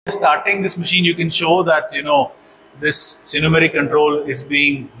Starting this machine, you can show that this numeric control is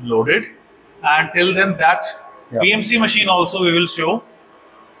being loaded, and till then that VMC machine also we will show.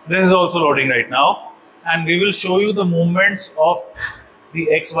 This is also loading right now, and we will show you the movements of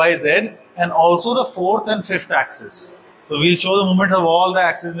the X, Y, Z, and also the fourth and fifth axis. So we'll show the movements of all the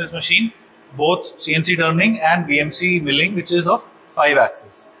axes in this machine, both CNC turning and VMC milling, which is of 5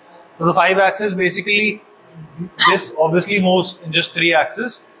 axis. So the 5 axis, basically this obviously moves in just 3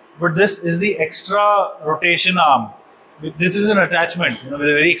 axis, but this is the extra rotation arm. This is an attachment, with a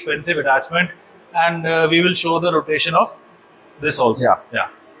very expensive attachment, and we will show the rotation of this also. Yeah.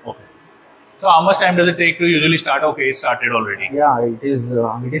 Okay. So how much time does it take to usually start? Okay, it started already. Yeah, it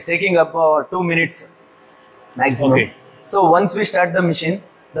is taking up 2 minutes maximum. Okay. So once we start the machine,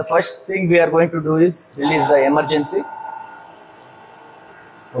 the first thing we are going to do is release the emergency.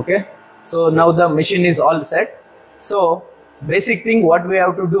 Okay. So now the machine is all set. So basic thing what we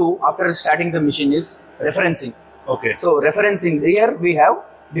have to do after starting the machine is referencing. Okay. So referencing, here we have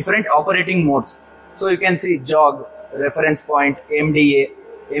different operating modes. So you can see jog, reference point, MDA,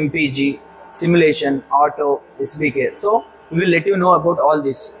 MPG, simulation, auto, SBK. So we will let you know about all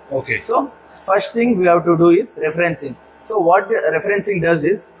this. Okay. So first thing we have to do is referencing. So what referencing does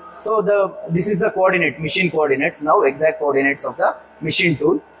is, this is the coordinate, machine coordinates, now exact coordinates of the machine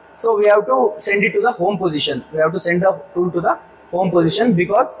tool. So we have to send it to the home position. We have to send the tool to the home position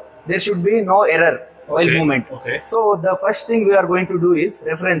because there should be no error while movement. Okay. So the first thing we are going to do is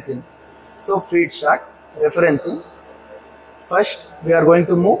referencing. So feed start, referencing. First we are going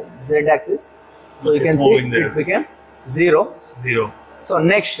to move Z axis. So you can see it became 0. So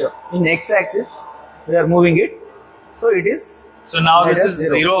next in X axis we are moving it. So it is. So now this is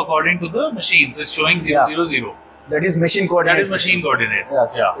 0 according to the machine. So it's showing 0, 0, 0. That is machine coordinates. That is machine coordinates.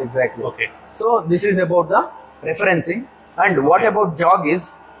 Yes, yeah. Exactly. Okay. So this is about the referencing. And what about jog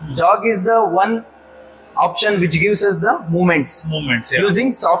is? Jog is the one option which gives us the movements.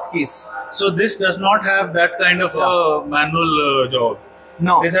 Using soft keys. So this does not have that kind of a manual jog.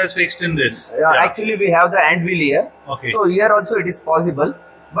 No. This has fixed in this. Actually we have the anvil here. Okay. So here also it is possible.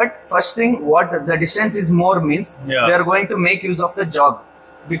 But first thing, what the distance is more means, we are going to make use of the jog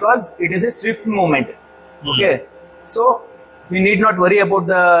because it is a swift movement. Okay. So we need not worry about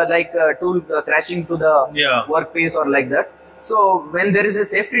the tool crashing to the workpiece or like that. So when there is a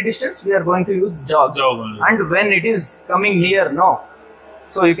safety distance, we are going to use jog. And when it is coming near, no.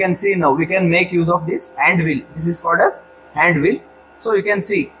 So you can see now we can make use of this anvil. This is called as anvil. So you can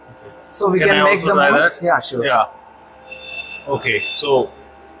see. So we can make the movements. Yeah, sure. Yeah. Okay. So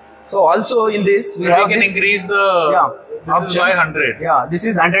also in this we have can increase the this is by 100. Yeah, this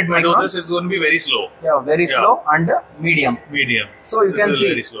is 100 microns. This is going to be very slow. Yeah, very slow and medium. So you can see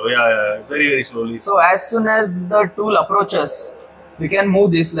very slow. Yeah, very slowly. So as soon as the tool approaches, we can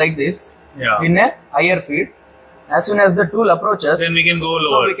move this like this in a higher feed. As soon as the tool approaches, then we can go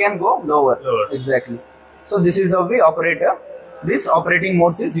lower. So we can go lower. Exactly. So this is how we operate. This operating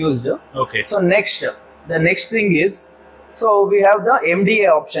modes is used. Okay. So the next thing is, so we have the MDA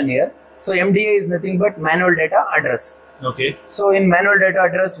option here. So MDA is nothing but manual data address. Okay. So in manual data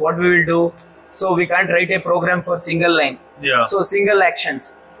address, what we will do? So we can't write a program for single line. Yeah. So single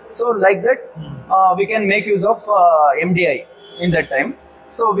actions. So like that, we can make use of MDI in that time.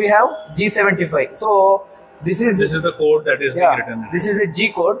 So we have G75. So this is the code that is being written. This is a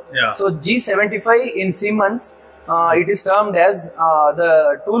G code. Yeah. So G75 in Siemens, it is termed as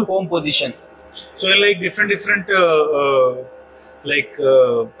the tool home position. So in like different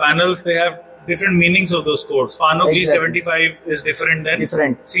panels, they have different meanings of those codes. Fanuc G75 is different than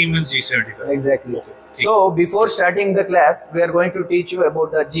Siemens G75. Exactly. Okay. So before starting the class, we are going to teach you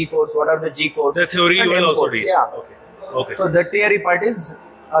about the G codes. What are the G codes? The theory you will also teach. Yeah. Okay. So the theory part is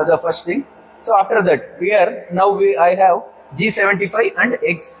the first thing. So after that, here now I have G75 and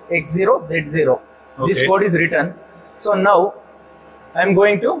X0 Z0. Okay. This code is written. So now I am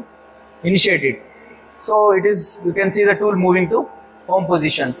going to initiate it. So it is, you can see the tool moving to home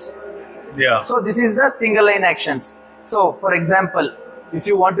positions. Yeah. So this is the single line actions. So for example, if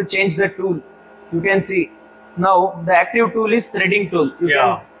you want to change the tool, you can see now the active tool is threading tool.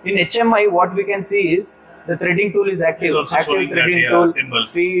 In HMI, what we can see is the threading tool is active. Active threading tool,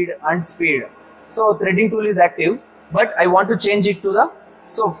 feed and speed. So threading tool is active, but I want to change it to the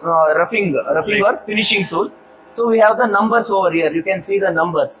roughing or finishing tool. So we have the numbers over here. You can see the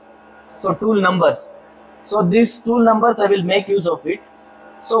numbers. So tool numbers. So these tool numbers I will make use of it.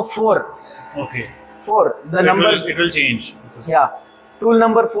 So 4. Okay. 4. The number. It will change. Yeah. Tool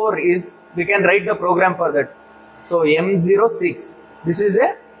number 4 is, we can write the program for that. So M06. This is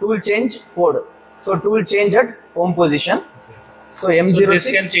a tool change code. So tool change at home position. So M06. So this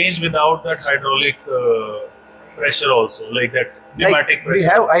can change without that hydraulic pressure also, like that pneumatic pressure. We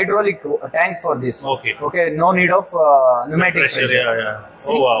have hydraulic tank for this. Okay. Okay, no need of pneumatic pressure. Yeah.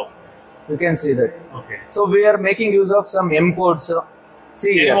 See? Oh wow. You can see that. Okay. So we are making use of some M codes.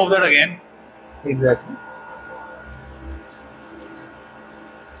 See Can here. you move that again? Exactly.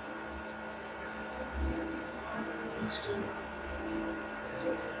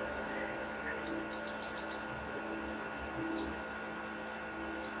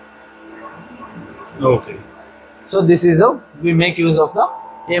 Okay. So this is we make use of the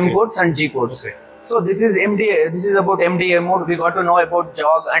M codes and G codes. Okay. So this is MDA. This is about MDA mode. We got to know about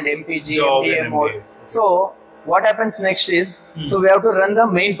jog and MPG, Jog MDA and mode. MDA. So what happens next is, so we have to run the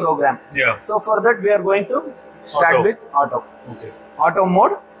main program. Yeah. So for that we are going to start Auto. with auto. Okay. Auto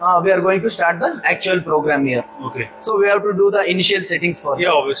mode. We are going to start the actual program here. Okay. So we have to do the initial settings for Yeah,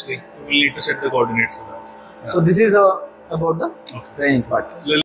 that. obviously. We will need to set the coordinates for that. So this is about the training part.